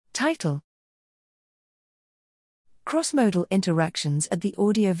Title: Cross-modal interactions at the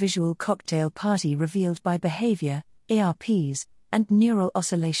audiovisual cocktail party revealed by behavior, ERPs, and neural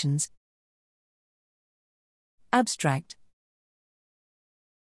oscillations. Abstract: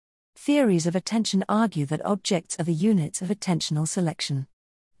 Theories of attention argue that objects are the units of attentional selection.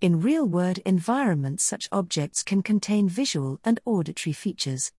 In real-world environments, such objects can contain visual and auditory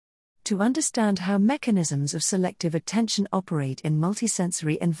features. To understand how mechanisms of selective attention operate in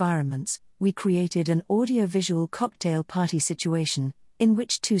multisensory environments, we created an audiovisual cocktail party situation, in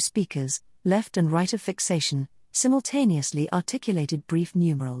which two speakers, left and right of fixation, simultaneously articulated brief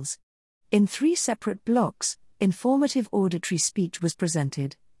numerals. In 3 separate blocks, informative auditory speech was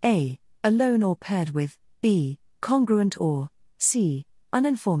presented: A, alone or paired with; B, congruent, or C,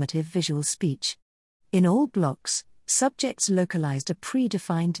 uninformative visual speech. In all blocks, subjects localized a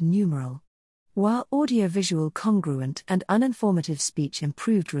predefined numeral. While audiovisual congruent and uninformative speech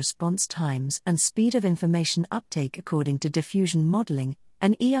improved response times and speed of information uptake according to diffusion modeling,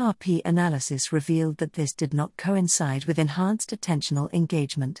 an ERP analysis revealed that this did not coincide with enhanced attentional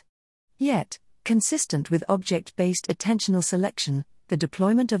engagement. Yet, consistent with object-based attentional selection, the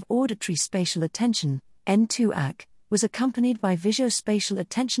deployment of auditory spatial attention, N2-AC, was accompanied by visuospatial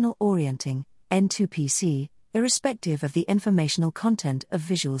attentional orienting, N2PC, irrespective of the informational content of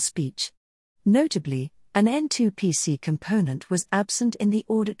visual speech. Notably, an N2PC component was absent in the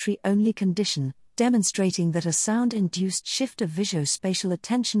auditory-only condition, demonstrating that a sound-induced shift of visuospatial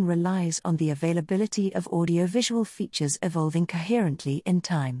attention relies on the availability of audiovisual features evolving coherently in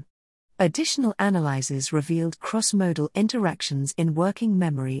time. Additional analyses revealed cross-modal interactions in working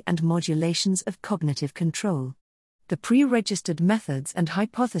memory and modulations of cognitive control. The pre-registered methods and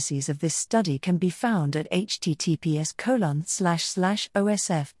hypotheses of this study can be found at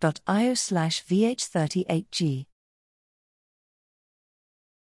https://osf.io/vh38g.